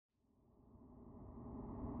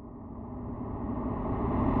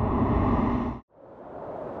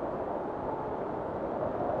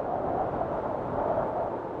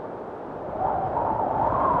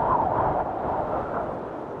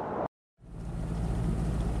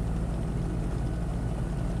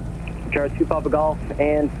Gyro 2 Papa Golf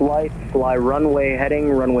and flight. Fly runway heading,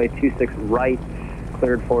 runway 26 right,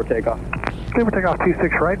 cleared for takeoff. Cleared for takeoff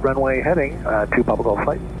 26 right, runway heading, 2 Papa Golf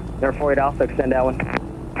flight. Number 48 Alpha, extend downwind.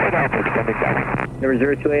 Extending downwind.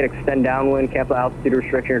 Number 028, extend downwind, cancel altitude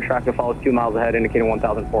restriction, your traffic follows 2 miles ahead, indicating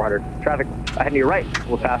 1,400. Traffic ahead to your right,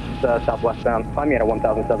 we'll pass southwestbound. Climb me at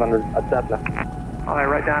 1,700 at Cessna. Alright,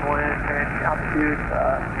 right downwind, and altitude,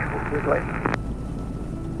 right.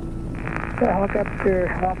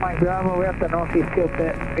 Helicopter, Mike Bravo, we're at the northeast tilt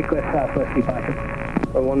pit, request southwest departure.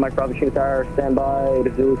 1 Mike Bravo, Chino Tower, standby,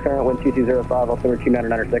 Zulu current, wind 2205, altimeter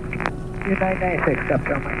 2996. 2996, up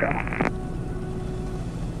to Mike Bravo.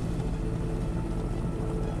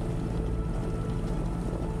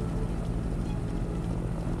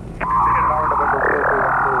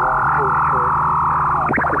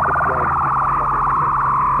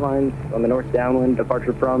 Lines on the north downwind,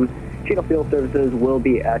 departure from Chino Field Services will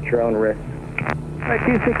be at your own risk. Right,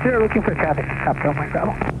 260, looking for traffic, up to Mike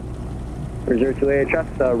Bravo. 028,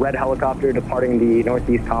 traffic, the red helicopter departing the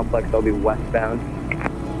northeast complex, they'll be westbound.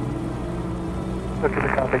 Look at the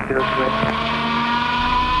traffic, 028.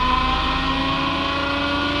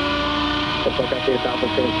 Looks like I see a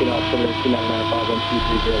southwest 17, altimeter 2995,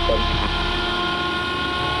 12307.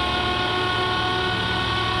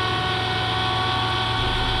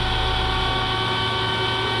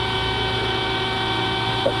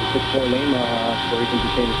 That's the 6-4 lane, where we can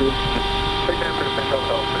detain the crew. Take down for the Central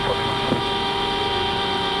Hotel,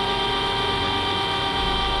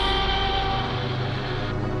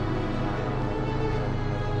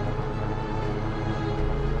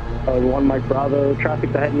 1 Mike Bravo,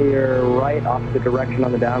 traffic's ahead to your right, opposite direction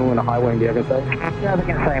on the downwind, a highway, do you have a say? Yeah, we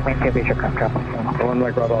can say main temperature control. 1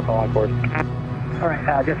 Mike Bravo, I'll call on course.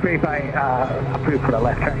 Alright, just verify approved for the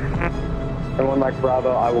left turn. 1 Mike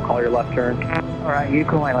Bravo, I will call your left turn. Alright, you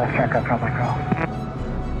call my left turn, control Mike Bravo.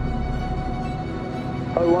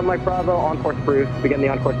 1 Mike Bravo, on course approved. Begin the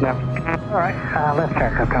on course now. Alright, left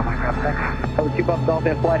turn, control Mike Bravo, thanks. Over 2 Papa Golf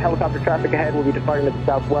and flight, helicopter traffic ahead, we'll be departing to the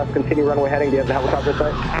southwest. Continue runway heading, do you have the helicopter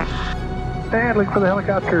sight? And look for the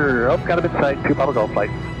helicopter. Oh, got him in sight, 2 Papa Golf flight.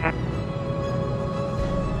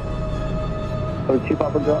 Over 2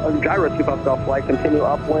 Papa Golf, Gyro 2 Papa Golf flight, continue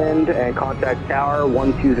upwind and contact tower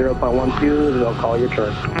 120.12, they'll call your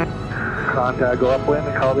turn. Contact, go upwind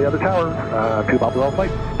and call the other tower, 2 Papa Golf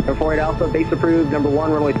flight. Number 48 Alpha, base approved, number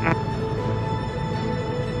 1, runway.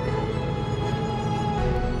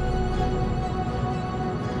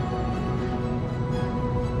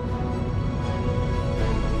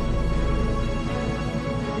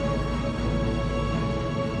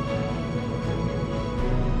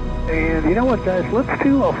 And you know what, guys? Let's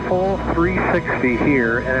do a full 360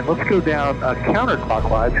 here, and let's go down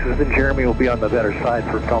counterclockwise, because then Jeremy will be on the better side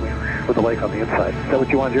for filming with the lake on the inside. Is that what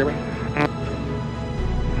you want, Jeremy?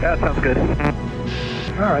 Yeah, that sounds good.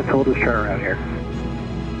 All right, so we'll just turn around here.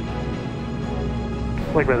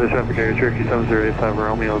 Lake Weather Traffic Area Cherokee 7085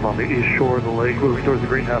 Romeo is on the east shore of the lake, moving towards the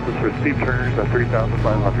greenhouses for steep turns at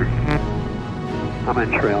 3,500. I'm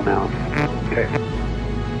in trail now. Okay.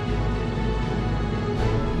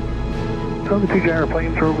 So the 2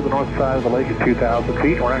 gyroplanes are over the north side of the lake at 2,000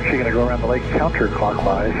 feet. We're actually going to go around the lake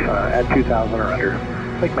counterclockwise at 2,000 or under.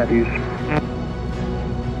 Lake Matthews.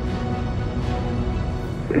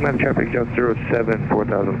 Lake Matthews traffic just 07,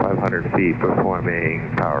 4,500 feet,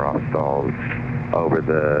 performing power off stalls over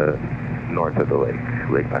the north of the lake,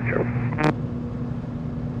 Lake Metro.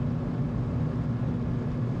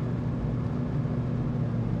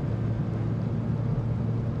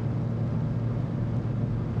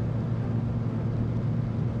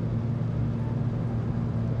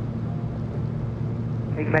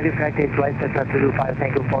 Matthews connected flight Cessna Zulu 5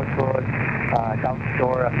 Tango Foxtrot, south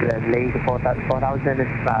shore of the lake, 4,000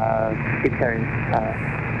 steep turns,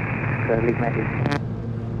 Lake Matthews.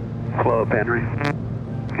 Slow up, Henry.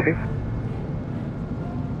 Okay.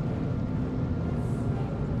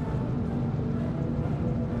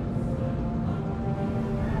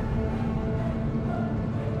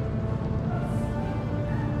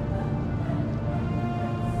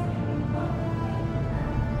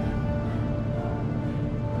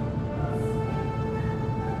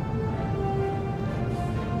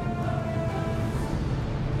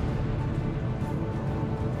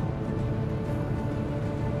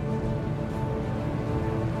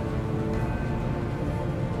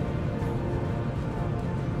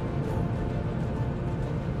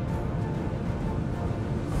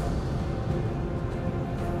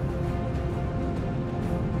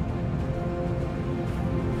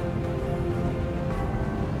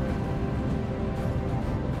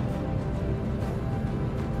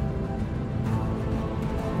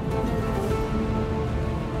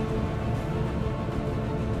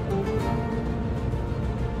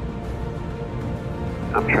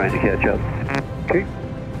 I'm trying to catch up. Okay.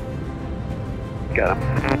 Got him.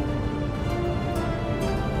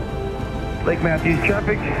 Lake Matthews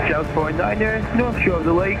traffic, South 49er, north shore of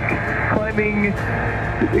the lake, climbing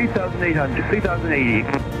 3,80.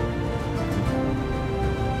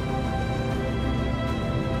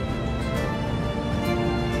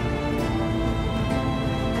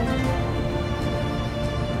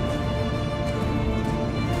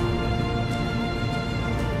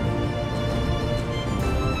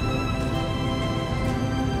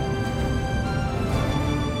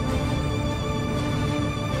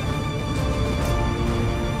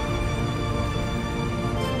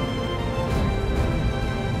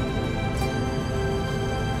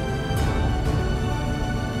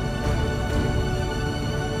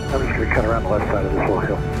 I'm just going to cut around the left side of this little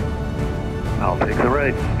hill. I'll take the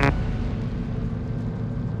right.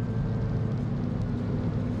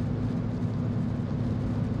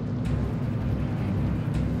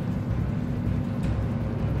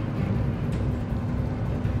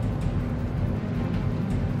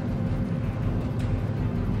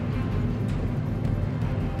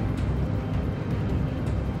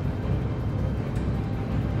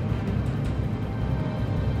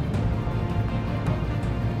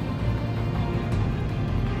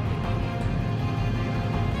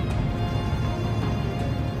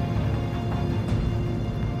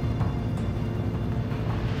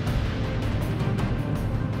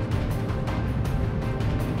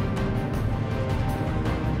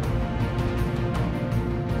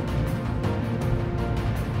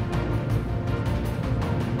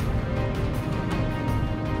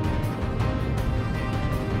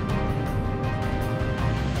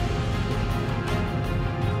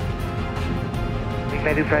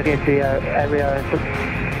 Native frequency area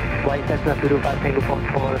flight Cessna 225 Tango Fox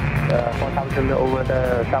for 4,000 over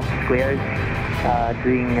the south squares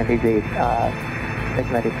doing visit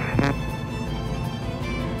Native.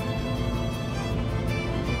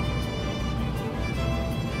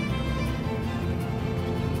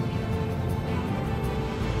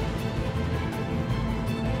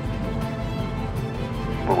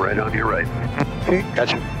 We're right on your right. Okay,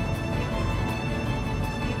 gotcha.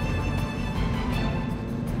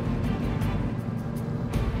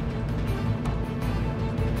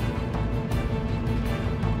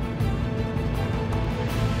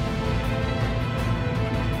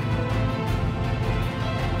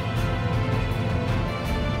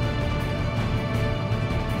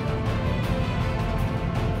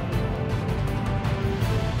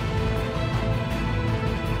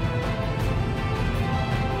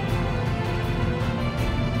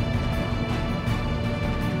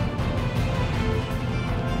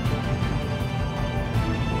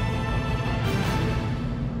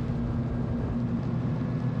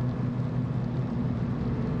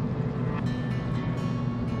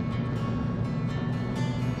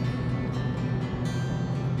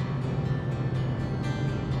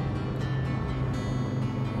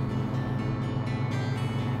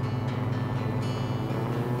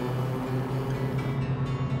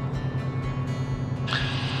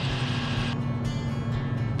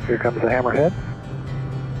 Here comes the hammerhead.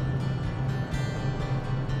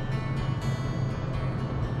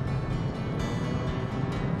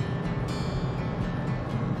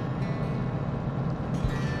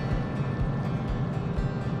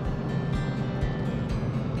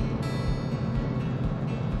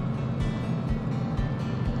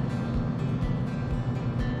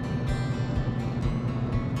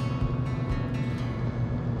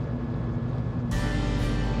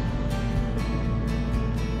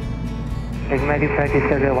 Native practice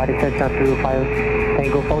area, what is Cessna 225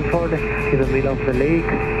 Tango Fox forward to the middle of the lake,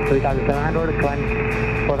 3,700,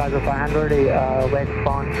 climb 4,500,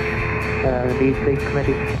 westbound, East Lake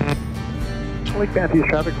Committee. Lake Matthews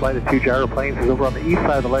traffic, flight of 2 gyroplanes is over on the east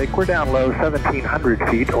side of the lake. We're down low, 1,700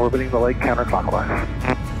 feet, orbiting the lake counterclockwise.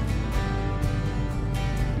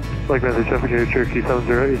 Lake Matthews traffic here, Cherokee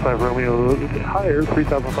 7085 Romeo, higher,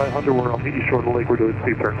 3,500, we're on the east shore of the lake, we're doing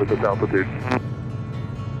steep turns at this altitude.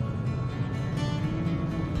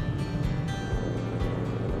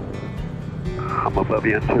 I'm above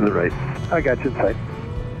you and to the right. I got you in sight.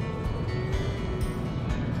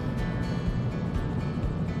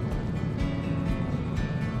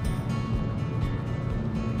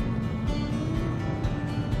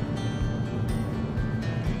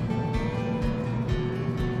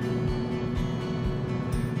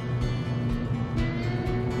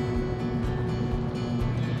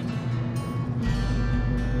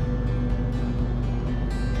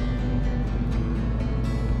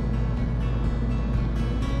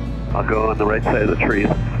 I'll go on the right side of the trees.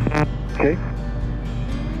 Okay.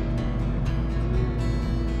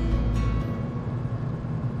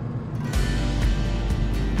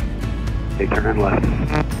 Okay, turn in left.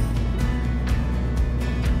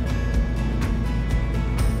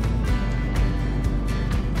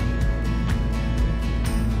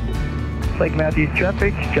 Lake Matthews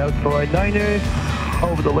traffic, South 49er,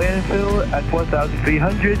 over the landfill at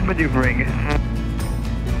 1,300, maneuvering.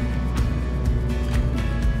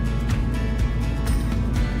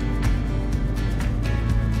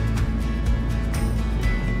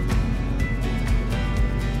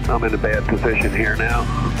 I'm in a bad position here now.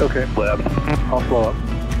 Okay. Left. I'll slow up.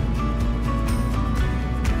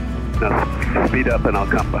 Now speed up and I'll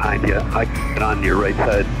come behind you. I can get on your right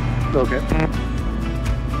side. Okay.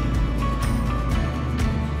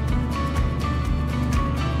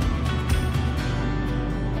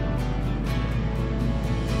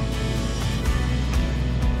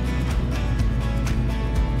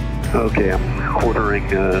 Okay, I'm quartering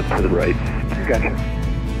to the right. Gotcha.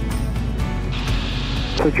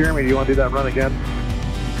 So Jeremy, do you want to do that run again?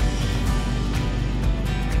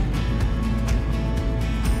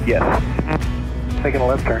 Yes. Taking a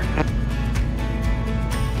left turn.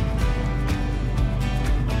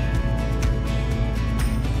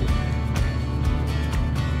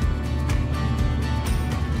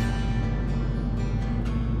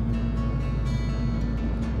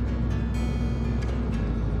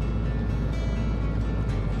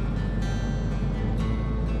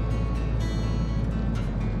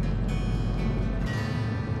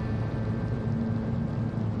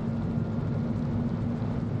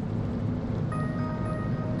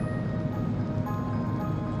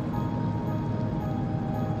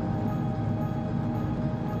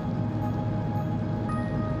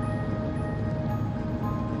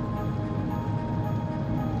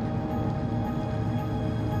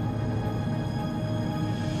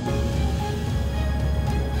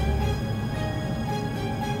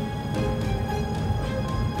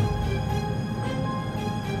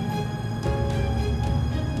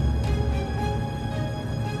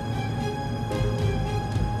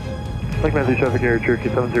 Lake Matthews traffic area, Cherokee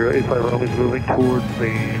 7085 Romeo is moving towards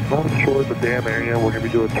the north shore of the dam area. We're going to be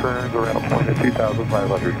doing turns around a point at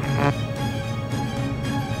 2,500.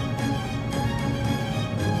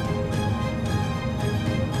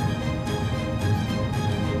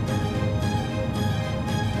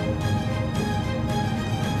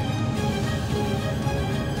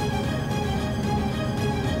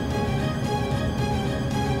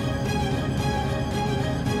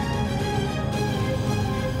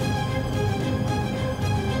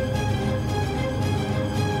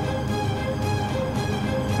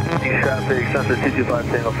 Traffic, Center 225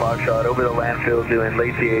 Tango Foxtrot, over the landfill doing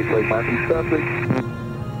late CH Lake Matthews traffic.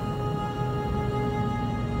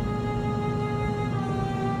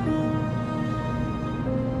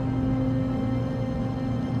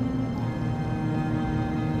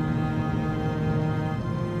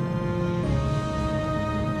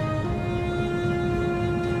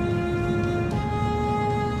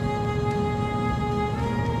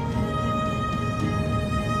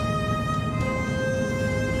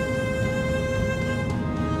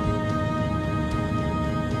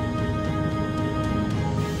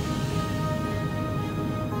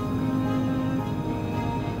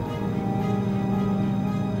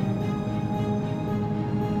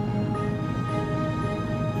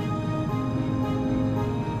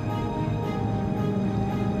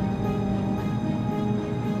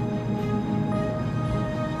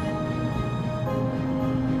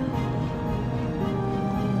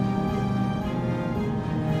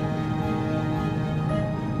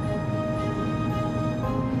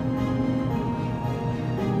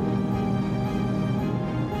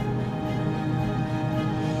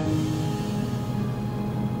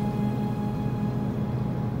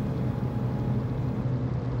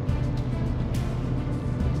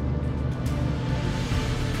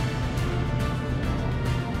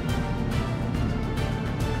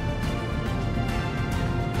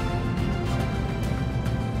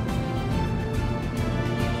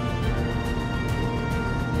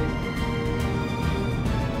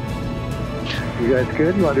 You guys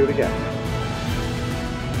good? You want to do it again?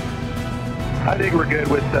 I think we're good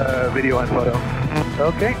with video and photo.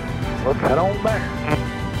 Okay. Let's head on back.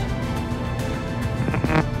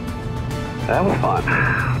 That was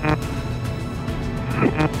fun.